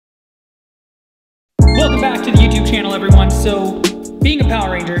Welcome back to the YouTube channel, everyone. So, being a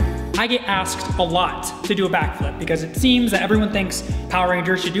Power Ranger, I get asked a lot to do a backflip because it seems that everyone thinks Power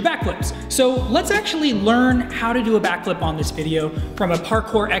Rangers should do backflips. So let's actually learn how to do a backflip on this video from a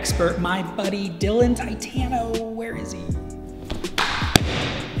parkour expert, my buddy Dillon Taitano. Where is he?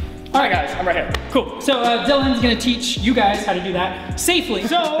 All right, guys, I'm right here. Cool. So Dillon's gonna teach you guys how to do that safely.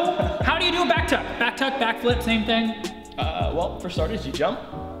 So, how do you do a back tuck? Back tuck, backflip, same thing? Well, for starters, you jump,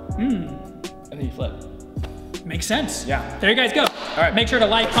 and then you flip. Makes sense. Yeah. There you guys go. All right. Make sure to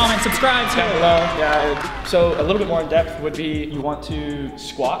like, comment, subscribe. Down below. Yeah. So a little bit more in depth would be you want to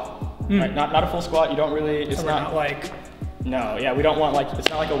squat, right? Not a full squat. You don't really. It's So not like. No. Yeah. We don't want like. It's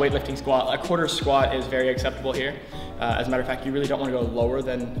not like a weightlifting squat. A quarter squat is very acceptable here. As a matter of fact, you really don't want to go lower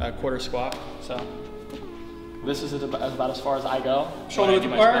than a quarter squat. So this is about as far as I go. Shoulder width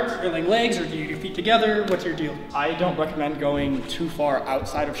apart, or like legs, or do you do feet together? What's your deal? I don't recommend going too far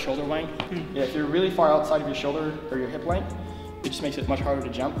outside of shoulder length. Yeah, if you're really far outside of your shoulder or your hip length, it just makes it much harder to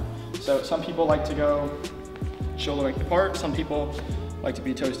jump. So some people like to go shoulder length apart. Some people like to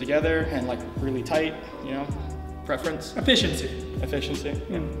be toes together and like really tight, you know, preference. Efficiency. Efficiency,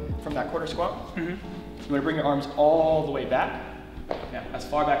 yeah. From that quarter squat. You wanna bring your arms all the way back. Yeah, as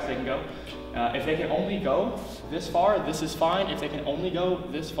far back as they can go. If they can only go this far, this is fine. If they can only go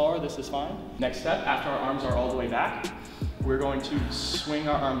this far, this is fine. Next step, after our arms are all the way back, we're going to swing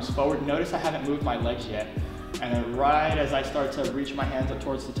our arms forward. Notice I haven't moved my legs yet. And then right as I start to reach my hands up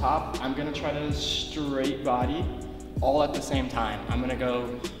towards the top, I'm gonna try to straight body all at the same time. I'm gonna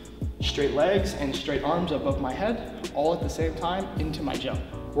go straight legs and straight arms above my head, all at the same time into my jump.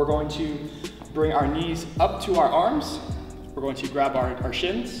 We're going to bring our knees up to our arms. We're going to grab our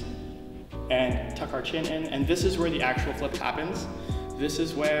shins and tuck our chin in, and this is where the actual flip happens. This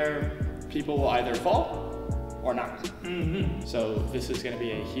is where people will either fall or not. So this is gonna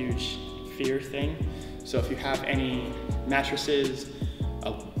be a huge fear thing. So if you have any mattresses,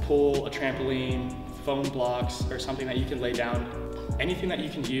 a pool, a trampoline, foam blocks, or something that you can lay down, anything that you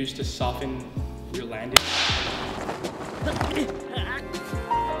can use to soften your landing.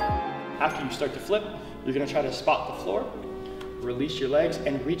 After you start to flip, you're gonna try to spot the floor. Release your legs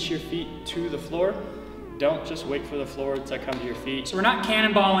and reach your feet to the floor. Don't just wait for the floor to come to your feet. So we're not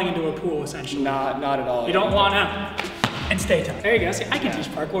cannonballing into a pool, essentially. Not at all. You don't want to. And stay tight. There you go. See, I can teach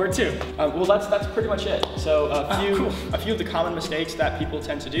parkour too. Well, that's pretty much it. So a few of the common mistakes that people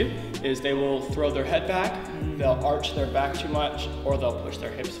tend to do is they will throw their head back, they'll arch their back too much, or they'll push their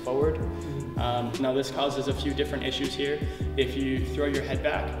hips forward. Now this causes a few different issues here. If you throw your head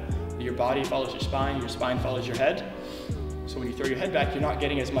back, your body follows your spine follows your head. So when you throw your head back, you're not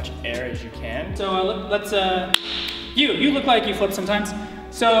getting as much air as you can. So let's, you look like you flip sometimes.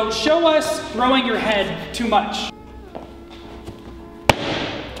 So show us throwing your head too much.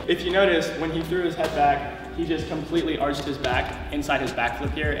 If you notice, when he threw his head back, he just completely arched his back inside his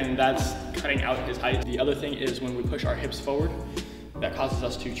backflip here, and that's cutting out his height. The other thing is when we push our hips forward, that causes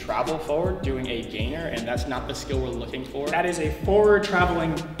us to travel forward, doing a gainer, and that's not the skill we're looking for. That is a forward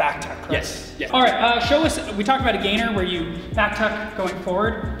traveling back tuck, correct? Yes. Yeah. All right, show us, we talked about a gainer where you back tuck going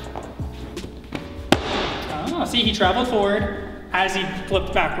forward. Oh, see, he traveled forward as he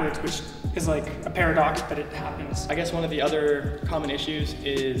flipped backwards, which is like a paradox, but it happens. I guess one of the other common issues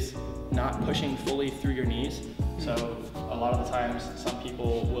is not pushing fully through your knees. So a lot of the times, some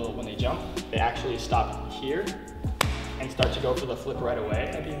people will, when they jump, they actually stop here and start to go for the flip right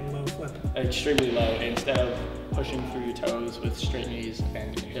away. That'd be a low flip. Extremely low, instead of pushing through your toes with straight knees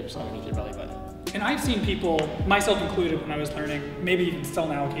and hips underneath your belly button. And I've seen people, myself included when I was learning, maybe even still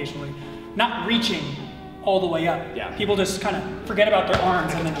now occasionally, not reaching all the way up. Yeah. People just kind of forget about their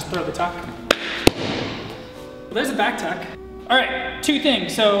arms and then just throw the tuck. Well, there's a back tuck. All right, two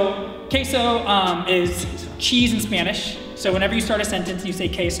things. So queso is cheese in Spanish. So whenever you start a sentence and you say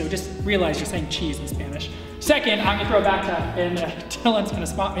queso, just realize you're saying cheese in Spanish. Second, I'm gonna throw a back tuck, and Dillon's gonna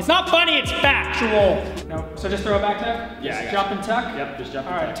spot me. It's not funny, it's factual. No, so just throw a back tuck? Yeah, just jump and tuck? Yep, just jump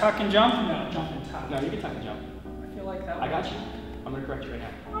and tuck. All right, tuck and jump? No, jump and tuck. No, you can tuck and jump. I feel like that I got you. I'm gonna correct you right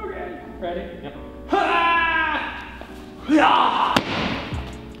now. Okay, ready? Yep.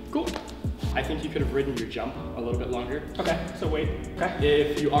 Cool. I think you could have ridden your jump a little bit longer. Okay, so wait. Okay.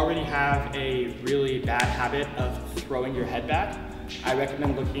 If you already have a really bad habit of throwing your head back, I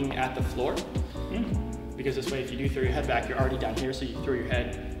recommend looking at the floor. Because this way, if you do throw your head back, you're already down here, so you throw your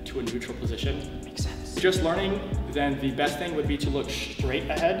head to a neutral position. Makes sense. Just learning, then the best thing would be to look straight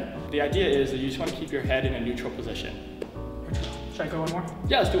ahead. The idea is that you just want to keep your head in a neutral position. Should I go one more?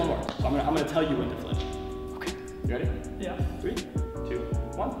 Yeah, let's do one more. So I'm gonna tell you when to flip. Okay. You ready? Yeah. 3, 2,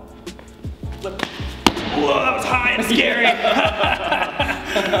 1. Flip. whoa, that was high and scary.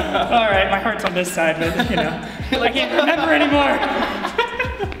 All right, my heart's on this side, but you know, I can't remember anymore.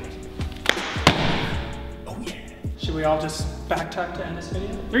 Oh yeah. Should we all just back tuck to end this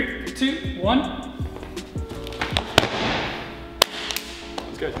video? 3, 2, 1.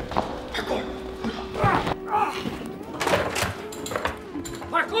 That's good. Parkour.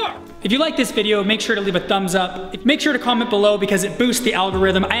 Parkour. If you like this video, make sure to leave a thumbs up. Make sure to comment below because it boosts the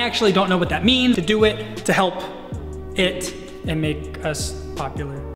algorithm. I actually don't know what that means. To do it, to help it, and make us popular.